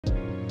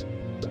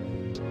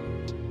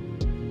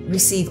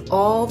Receive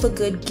all the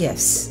good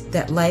gifts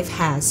that life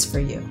has for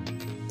you.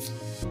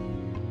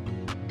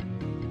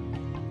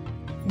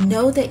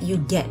 Know that you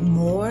get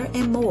more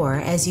and more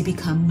as you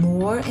become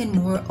more and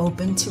more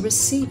open to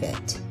receive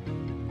it.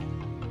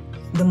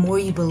 The more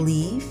you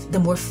believe, the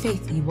more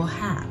faith you will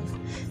have,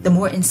 the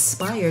more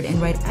inspired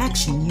and right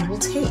action you will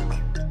take.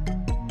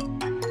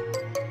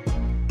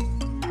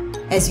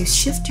 As you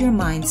shift your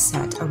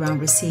mindset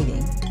around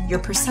receiving, your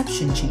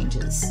perception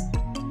changes.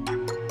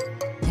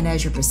 And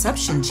as your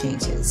perception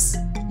changes,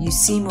 you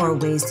see more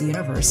ways the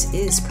universe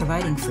is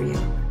providing for you.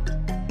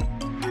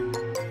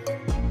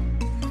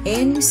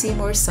 And you see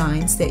more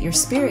signs that your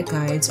spirit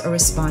guides are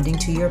responding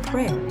to your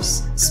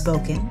prayers,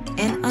 spoken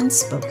and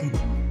unspoken.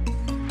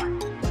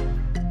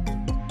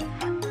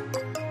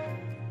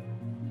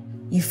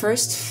 You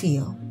first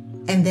feel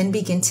and then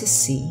begin to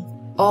see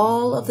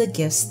all of the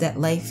gifts that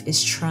life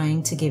is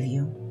trying to give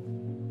you.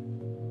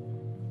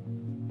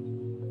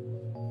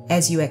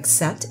 As you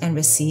accept and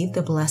receive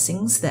the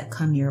blessings that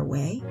come your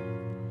way,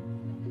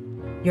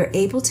 you're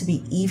able to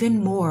be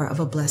even more of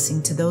a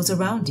blessing to those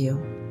around you.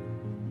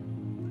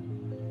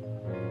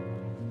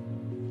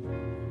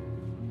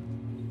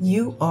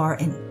 You are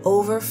an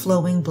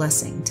overflowing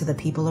blessing to the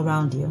people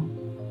around you.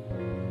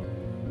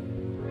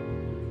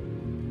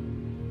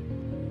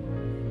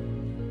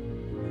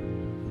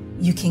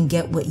 You can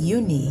get what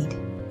you need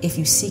if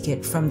you seek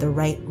it from the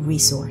right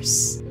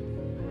resource.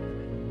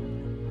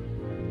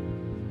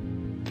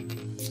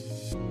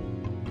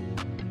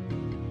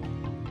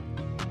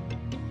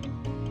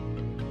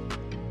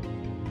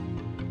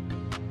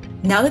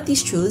 Now that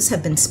these truths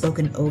have been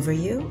spoken over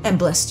you and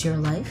blessed your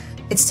life,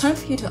 it's time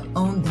for you to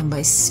own them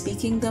by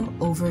speaking them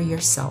over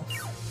yourself.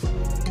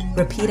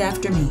 Repeat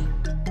after me.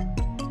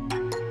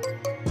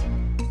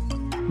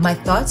 My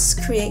thoughts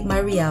create my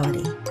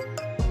reality.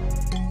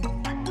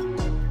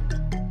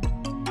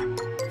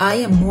 I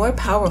am more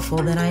powerful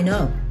than I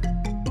know.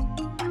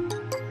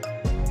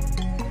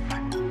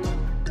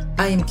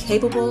 I am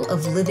capable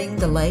of living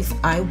the life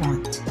I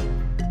want.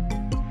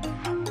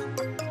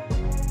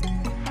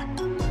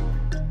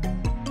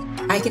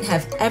 I can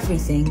have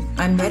everything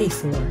I'm ready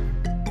for.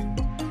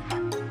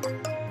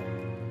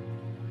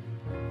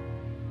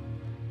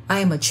 I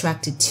am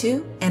attracted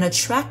to and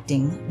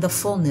attracting the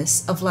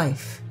fullness of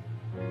life.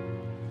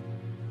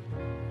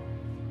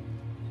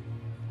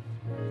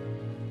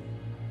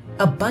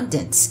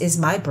 Abundance is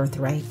my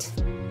birthright.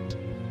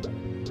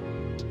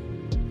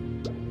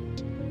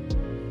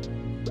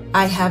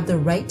 I have the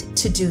right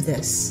to do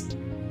this.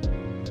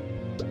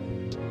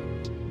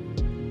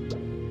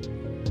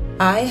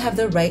 I have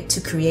the right to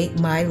create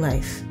my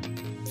life.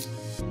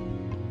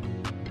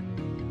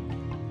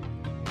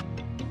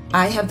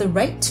 I have the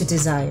right to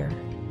desire.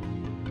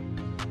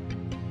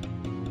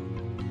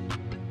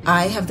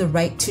 I have the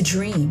right to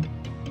dream.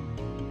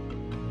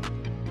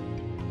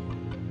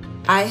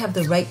 I have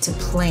the right to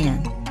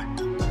plan.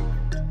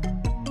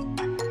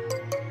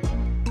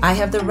 I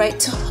have the right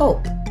to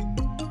hope.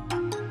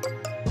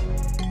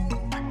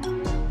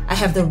 I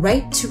have the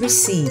right to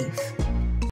receive.